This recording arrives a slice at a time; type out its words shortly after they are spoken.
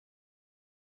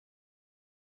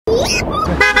On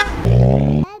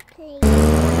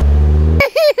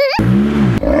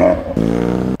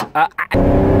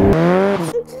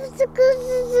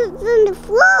the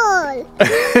floor.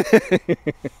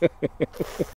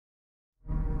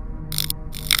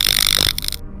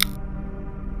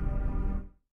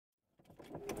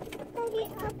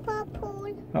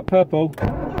 That purple?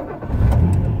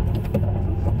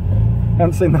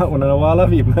 Haven't seen that one in a while,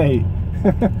 have you, mate?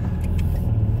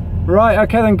 Right,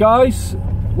 okay then guys,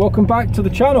 welcome back to the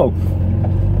channel.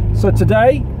 So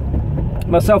today,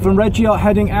 myself and Reggie are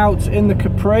heading out in the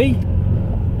Capri,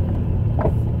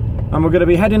 and we're going to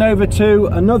be heading over to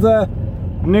another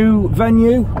new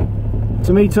venue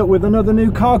to meet up with another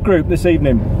new car group this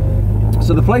evening.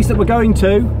 So the place that we're going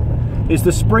to is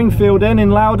the Springfield Inn in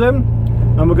Loudon,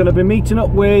 and we're going to be meeting up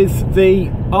with the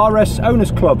RS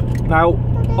Owners Club. Now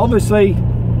obviously,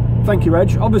 thank you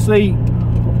Reg, obviously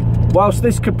whilst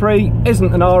this Capri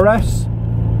isn't an RS,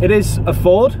 it is a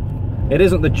Ford. It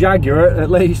isn't the Jaguar at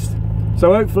least,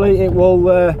 so hopefully it will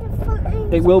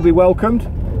be welcomed,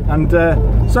 and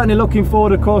certainly looking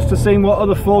forward of course to seeing what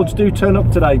other Fords do turn up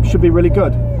today. Should be really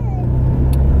good.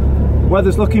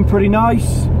 Weather's looking pretty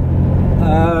nice,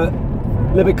 a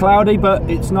little bit cloudy but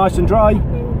it's nice and dry,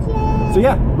 so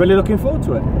yeah, really looking forward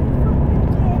to it.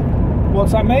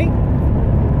 What's that mean?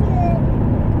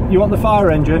 You want the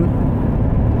fire engine?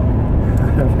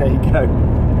 There you go.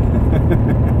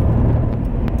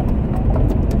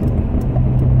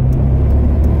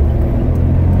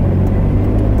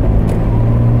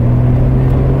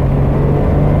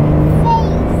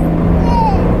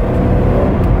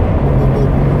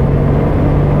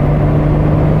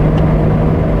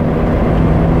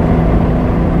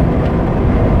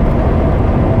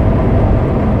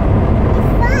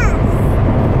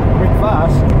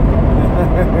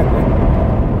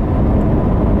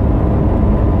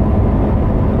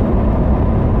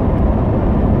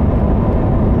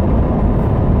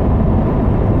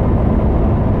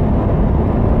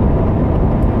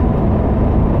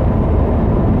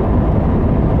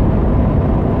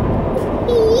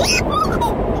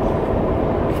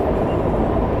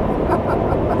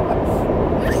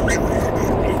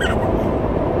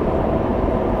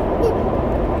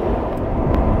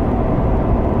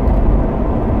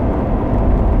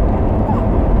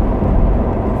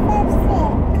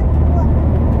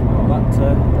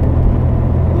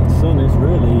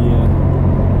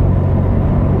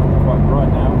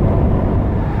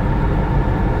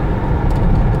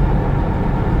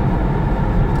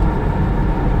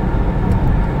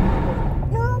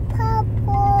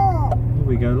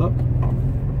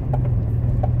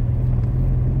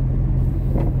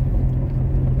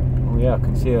 Yeah, I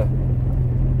can see a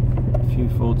few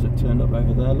Fords that turned up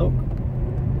over there, look.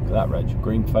 Look at that, Reg,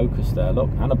 green Focus there,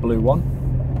 look, and a blue one.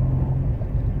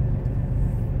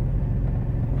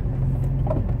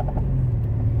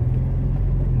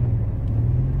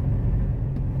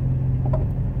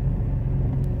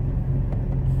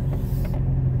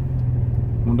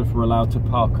 Wonder if we're allowed to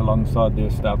park alongside the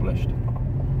established.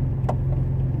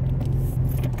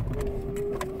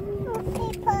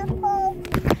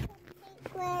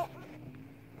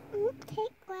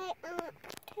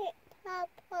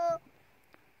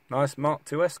 Nice Mark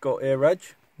II Escort here, Reg.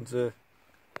 There's a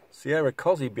Sierra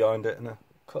Cozzy behind it and a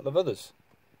couple of others.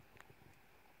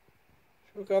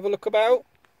 Shall we go have a look about?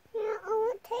 Yeah, I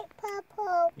want to take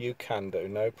purple. You can do,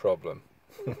 no problem.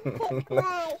 Take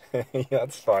grey. Yeah,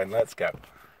 that's fine, let's go.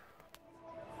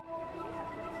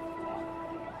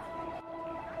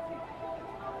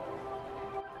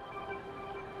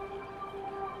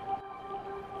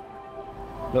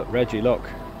 Look, Reggie, look.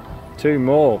 Two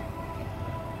more.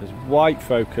 There's white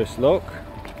Focus, look.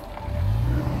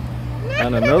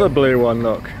 And another blue one,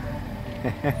 look.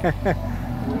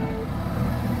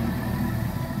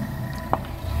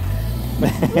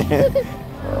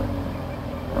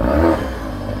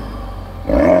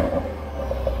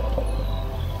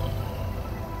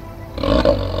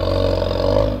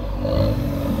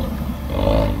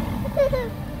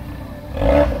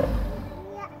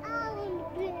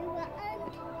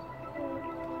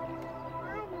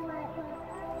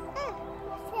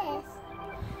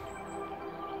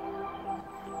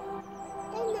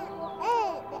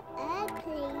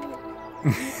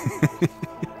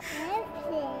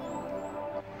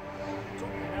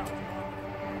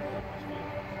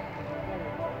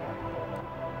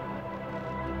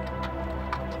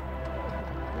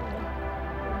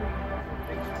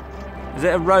 Is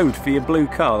it a road for your blue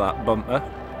car, that bumper?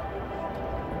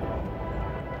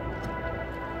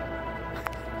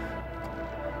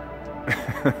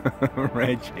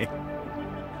 Reggie.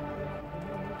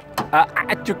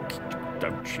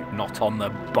 don't shoot, not on the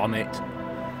bonnet.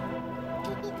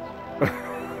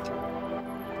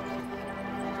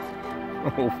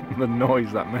 Oh, the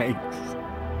noise that makes.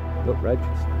 Look, Reg.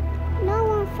 No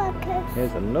one focus.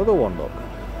 Here's another one, look.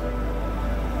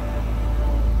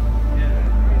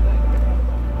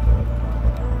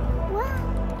 What?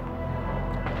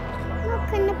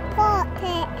 Look in the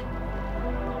pocket.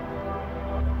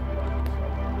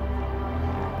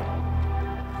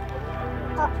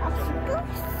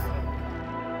 Octopus.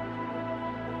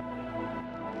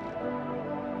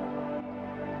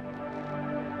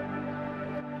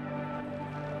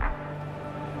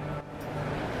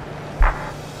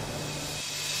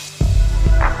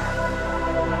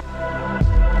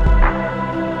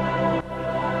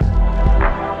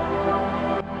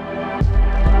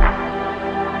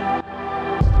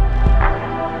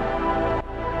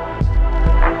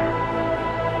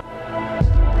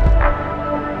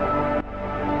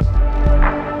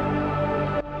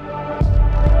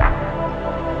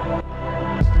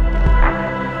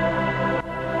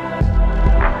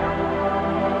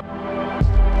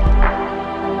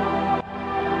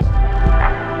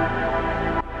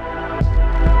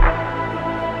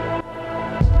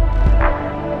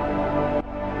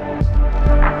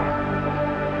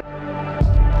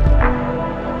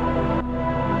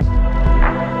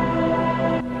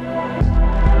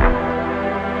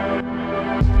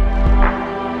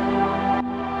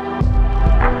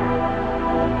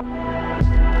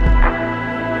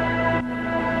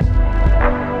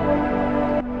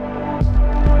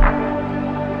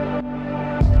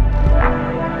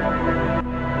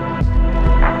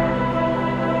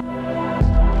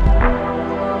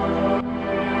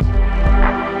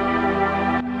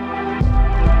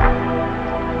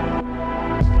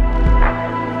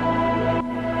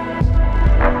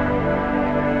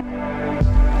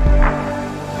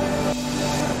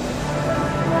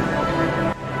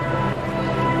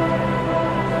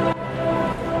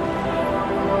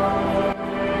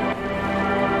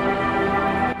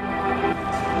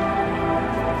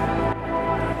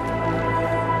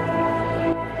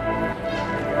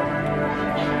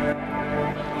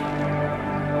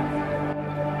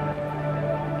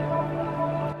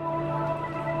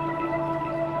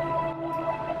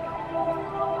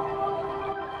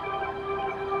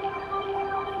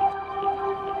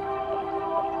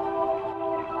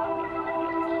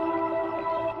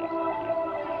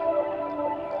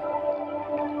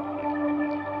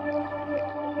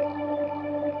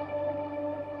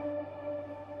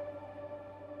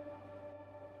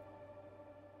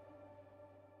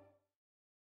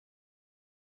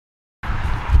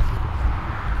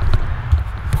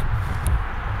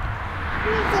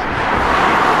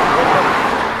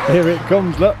 Here it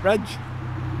comes, look, Reg.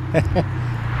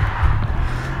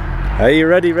 Are you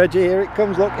ready, Reggie? Here it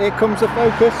comes, look, here comes the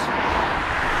focus.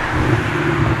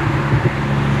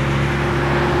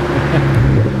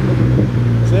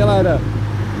 See you later.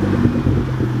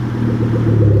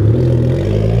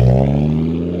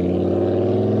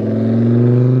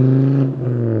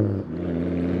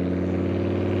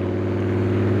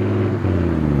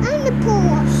 And the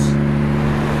Porsche.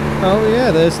 Oh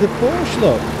yeah, there's the Porsche,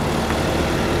 look.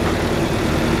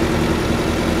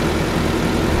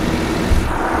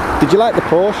 Did you like the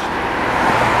Porsche?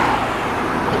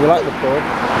 Did you like the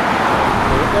Porsche?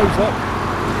 Here it goes up.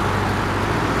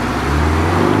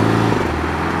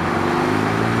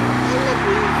 And the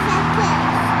blue focus.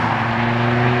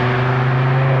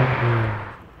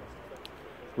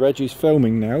 Reggie's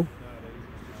filming now.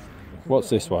 What's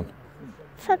this one?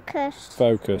 Focus.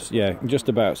 Focus, yeah, you can just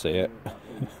about see it.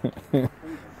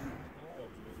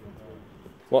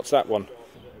 What's that one?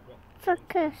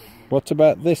 Focus. What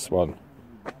about this one?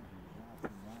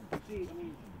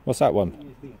 What's that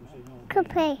one?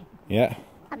 Capri. Yeah.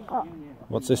 I got.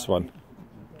 What's this one?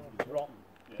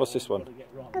 What's this one?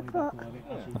 I got.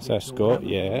 That's Escort,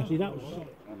 yeah.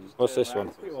 What's this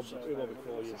one?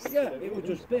 Yeah, it was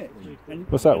just bit.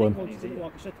 What's that one?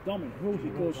 Like I said to Dominic,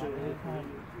 because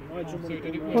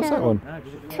What's that one?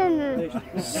 Turner.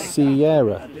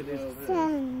 Sierra.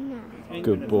 Turner.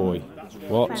 Good boy.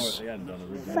 What's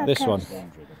Focus. this one?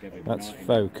 That's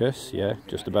Focus, yeah,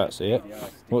 just about see it.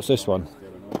 What's this one?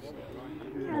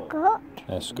 I got.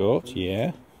 Escort,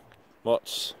 yeah.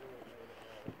 What's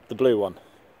the blue one?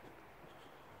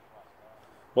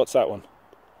 What's that one?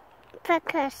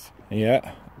 Focus.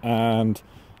 Yeah, and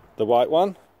the white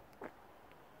one?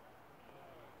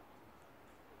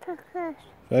 Focus.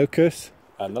 Focus.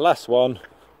 And the last one,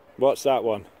 what's that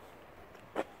one?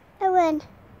 Owen.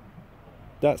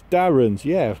 That's Darren's,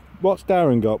 yeah. What's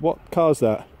Darren got? What car's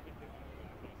that?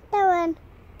 Owen.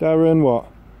 Darren what?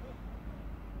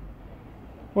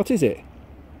 What is it?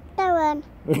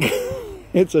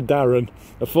 It's a Darren,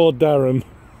 a Ford Darren.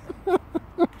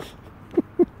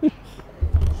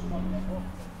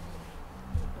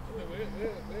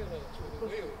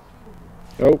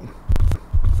 Oh.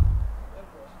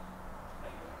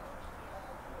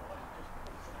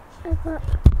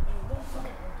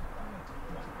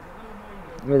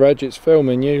 Reg, it's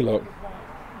filming you, look.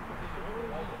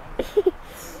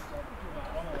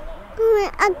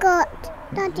 I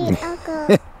got. Daddy, I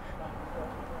got.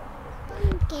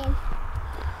 Again.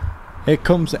 Here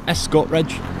comes the escort,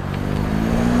 Reg.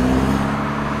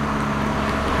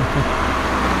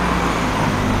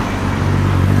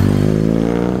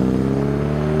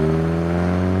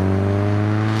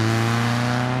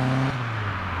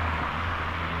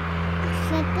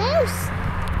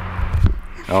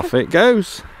 Off it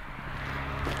goes.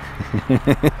 And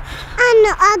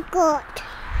I got.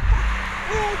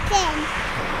 Again.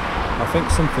 I think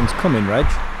something's coming, Reg.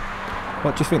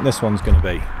 What do you think this one's going to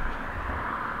be?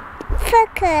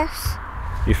 Focus.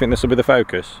 You think this will be the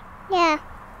Focus? Yeah.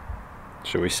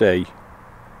 Shall we see?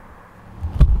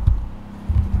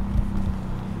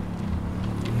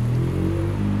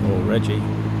 Oh, Reggie.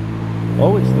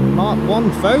 Oh, it's the Mark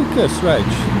 1 Focus, Reg.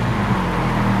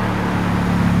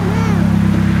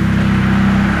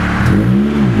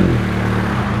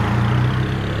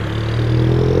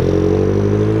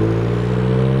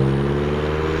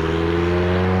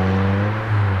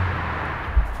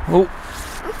 Oh.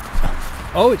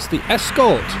 Oh, it's the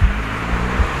Escort.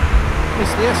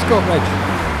 It's the Escort, Reg.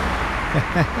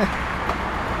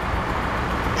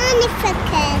 And the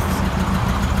Focus.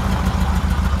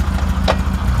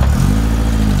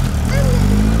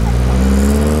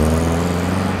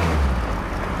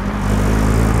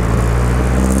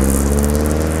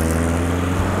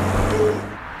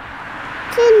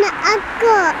 I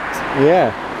got.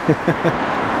 Yeah.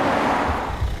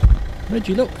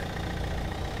 Reggie, look.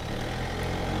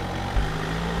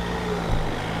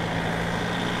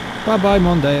 Bye bye,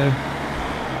 Mondeo.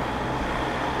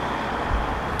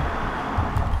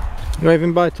 You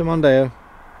waving bye to Mondeo?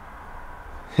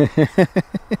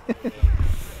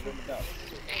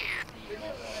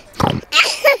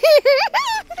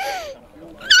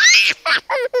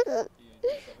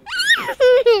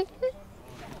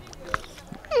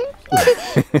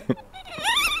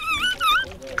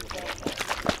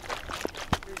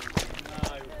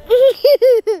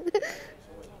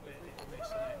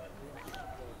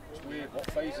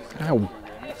 Ow.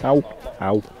 Ow.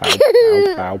 Ow. Ow.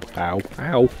 Ow. Ow.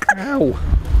 Ow. Ow.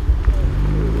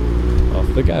 Off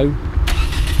they go.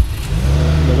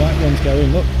 The white one's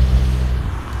going, look.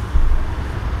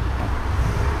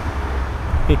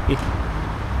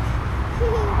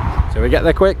 So we get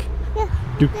there quick? Yeah.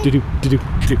 Do do do do do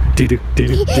do do do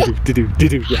do do do do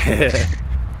do.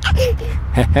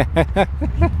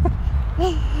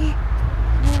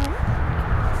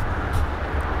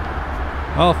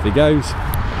 Off he goes.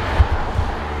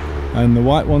 And the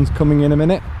white one's coming in a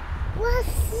minute.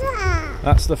 What's that?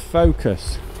 That's the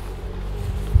Focus.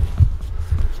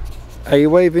 Are you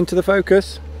waving to the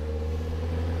Focus?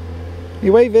 Are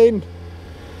you waving?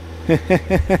 See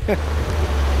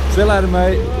you later,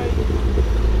 mate.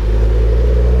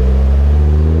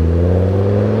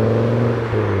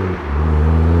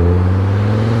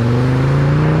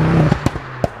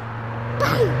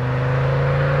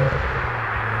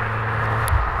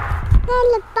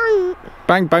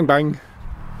 Bang, bang, bang.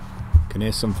 Can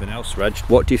hear something else, Reg.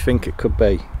 What do you think it could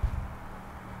be?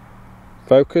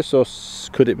 Focus, or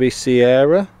could it be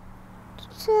Sierra?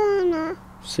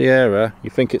 Sierra. You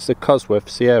think it's the Cosworth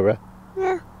Sierra?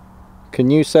 Yeah.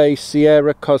 Can you say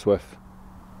Sierra Cosworth?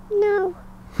 No.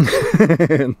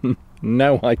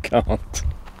 No, I can't.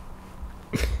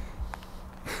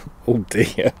 Oh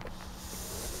dear.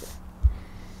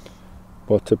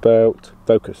 What about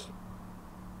Focus?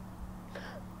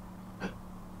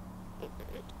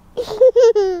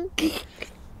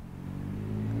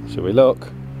 Shall we look?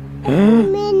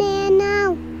 I'm in here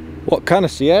now. What kind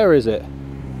of Sierra is it?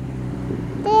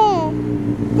 There.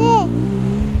 There.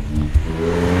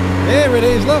 Here it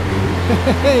is, look!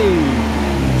 Hey!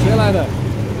 See you later.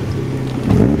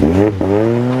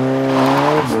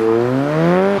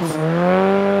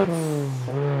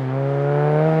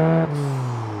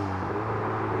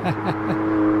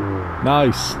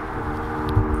 Nice.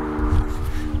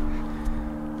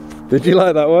 Did you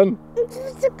like that one? It's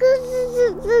because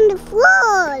it's on the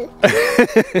floor.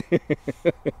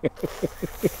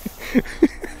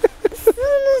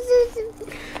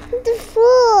 The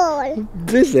floor.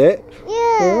 Is it?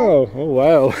 Yeah. Oh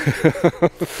wow.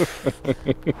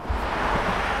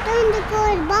 Don't go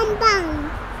bang bang.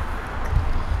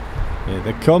 Here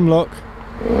they come, look.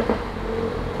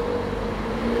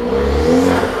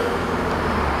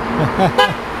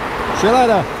 See you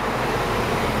later.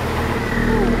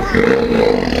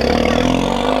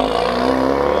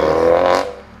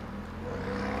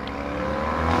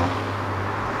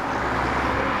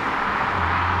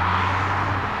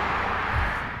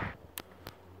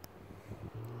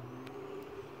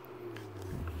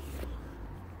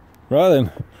 Right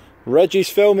then, Reggie's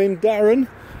filming Darren.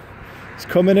 It's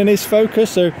coming in his focus,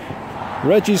 so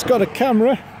Reggie's got a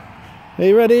camera. Are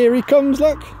you ready? Here he comes,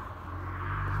 look.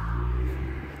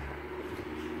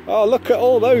 Oh, look at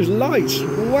all those lights.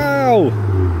 Wow.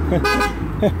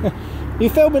 You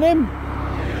filming him?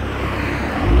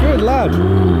 Good lad.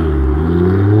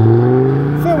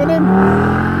 Filming him.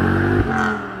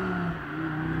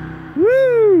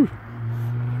 Woo!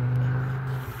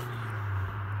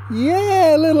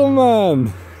 Yeah, little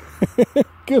man.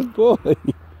 Good boy.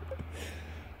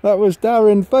 That was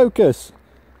Darren focus.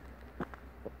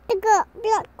 It got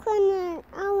black and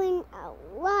orange and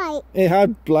white. It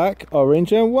had black,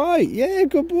 orange and white. Yeah,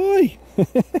 good boy.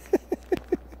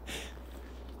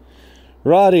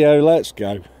 Radio, let's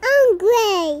go. And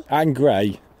grey. And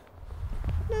grey.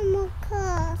 No more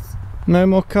cars. No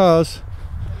more cars?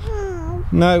 No.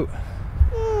 No.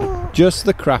 No. Just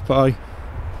the crap eye.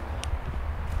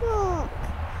 Look.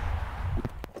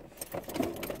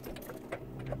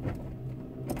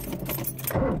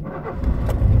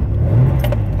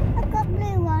 I got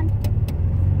blue one.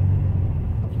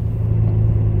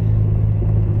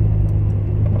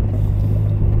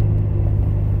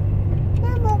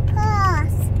 No more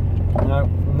cars. No,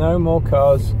 no more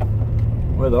cars.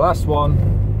 We're the last one.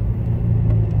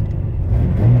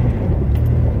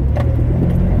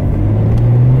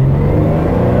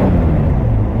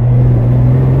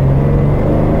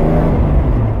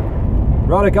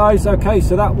 Righto guys, okay,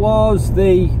 so that was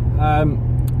the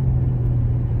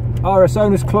RS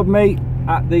Owners Club meet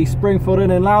at the Springfield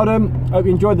Inn in Loudon. Hope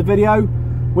you enjoyed the video.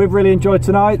 We've really enjoyed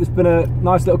tonight. There's been a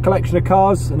nice little collection of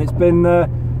cars and it's been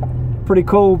pretty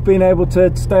cool being able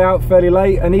to stay out fairly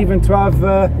late and even to have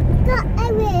Got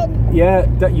Erin. yeah,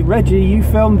 Reggie, you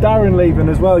filmed Darren leaving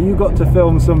as well. You got to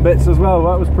film some bits as well.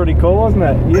 That was pretty cool, wasn't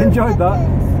it? You enjoyed that?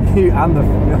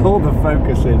 And all the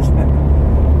focuses.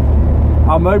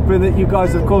 I'm hoping that you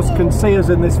guys of course can see us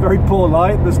in this very poor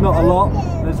light. There's not a lot.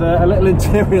 There's a little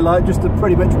interior light just to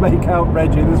pretty much make out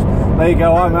Reggie. There you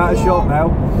go, I'm out of shot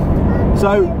now.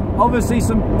 So obviously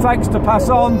some thanks to pass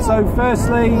on. So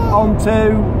firstly on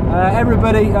to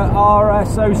everybody at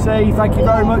RSOC. Thank you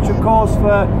very much of course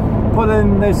for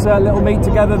putting this little meet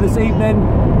together this evening.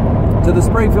 To the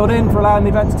Springfield Inn for allowing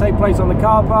the event to take place on the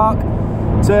car park.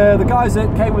 To the guys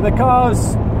that came with the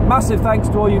cars, massive thanks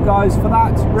to all you guys for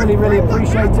that. Really, really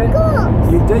appreciate it.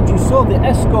 You did, you saw the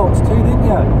escorts too, didn't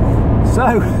you?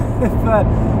 So,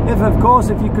 if of course,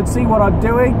 if you could see what I'm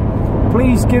doing,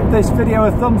 please give this video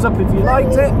a thumbs up if you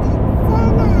liked it.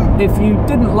 If you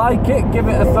didn't like it, give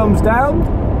it a thumbs down.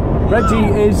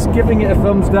 Reggie is giving it a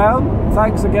thumbs down.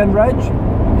 Thanks again, Reg.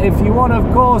 If you want to,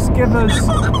 of course, give us...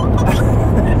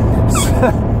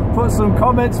 put some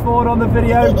comments forward on the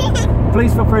video,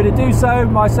 please feel free to do so.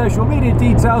 My social media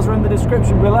details are in the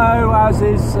description below, as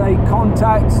is a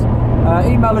contact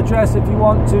email address if you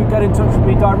want to get in touch with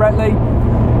me directly.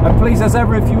 And please, as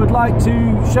ever, if you would like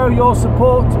to show your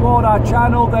support toward our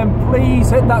channel, then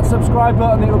please hit that subscribe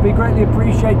button. It would be greatly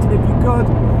appreciated if you could.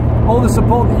 All the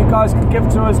support that you guys can give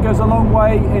to us goes a long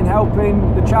way in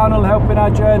helping the channel, helping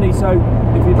our journey. So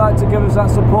if you'd like to give us that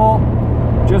support,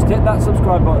 just hit that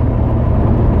subscribe button.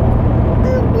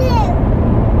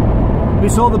 We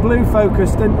saw the blue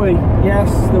Focus, didn't we? Yes,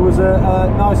 there was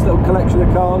a nice little collection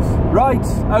of cars. Right,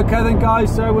 okay then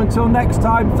guys, so until next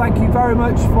time, thank you very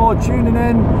much for tuning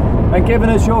in and giving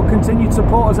us your continued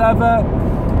support as ever.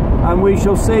 And we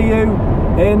shall see you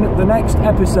in the next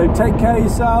episode. Take care of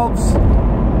yourselves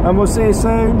and we'll see you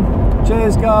soon.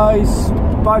 Cheers guys,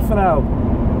 bye for now.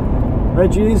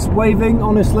 Reggie is waving,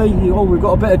 honestly. Oh, we've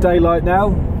got a bit of daylight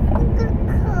now.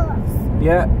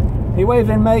 Yeah. You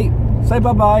waving, mate? Say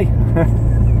bye-bye.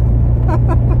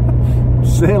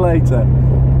 See you later.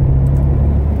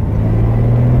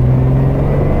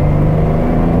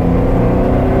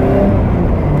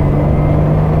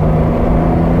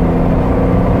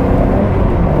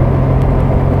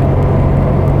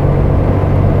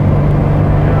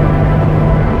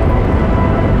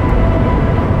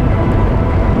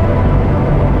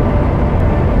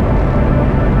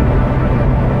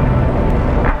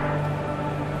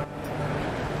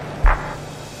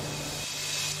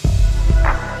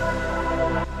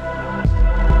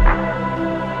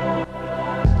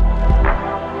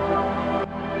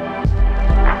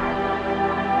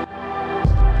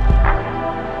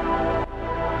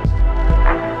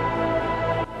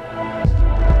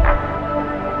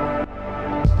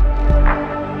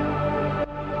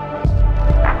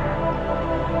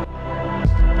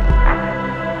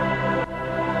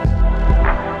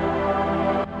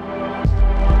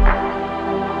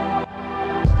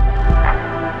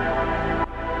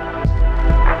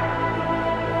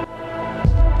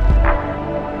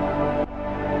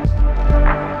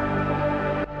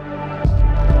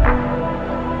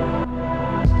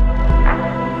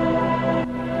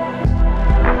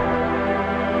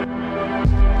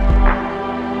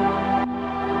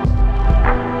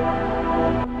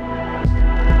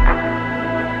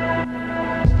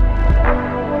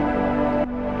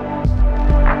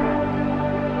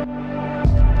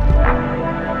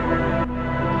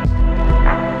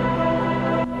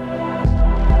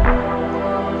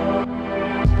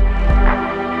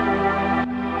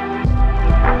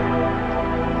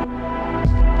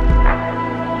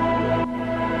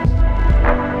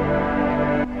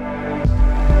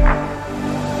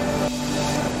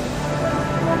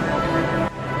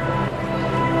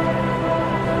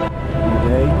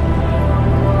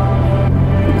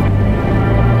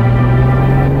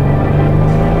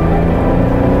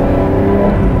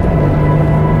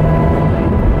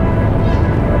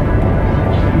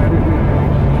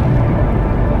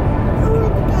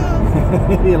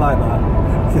 You like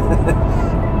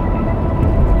that?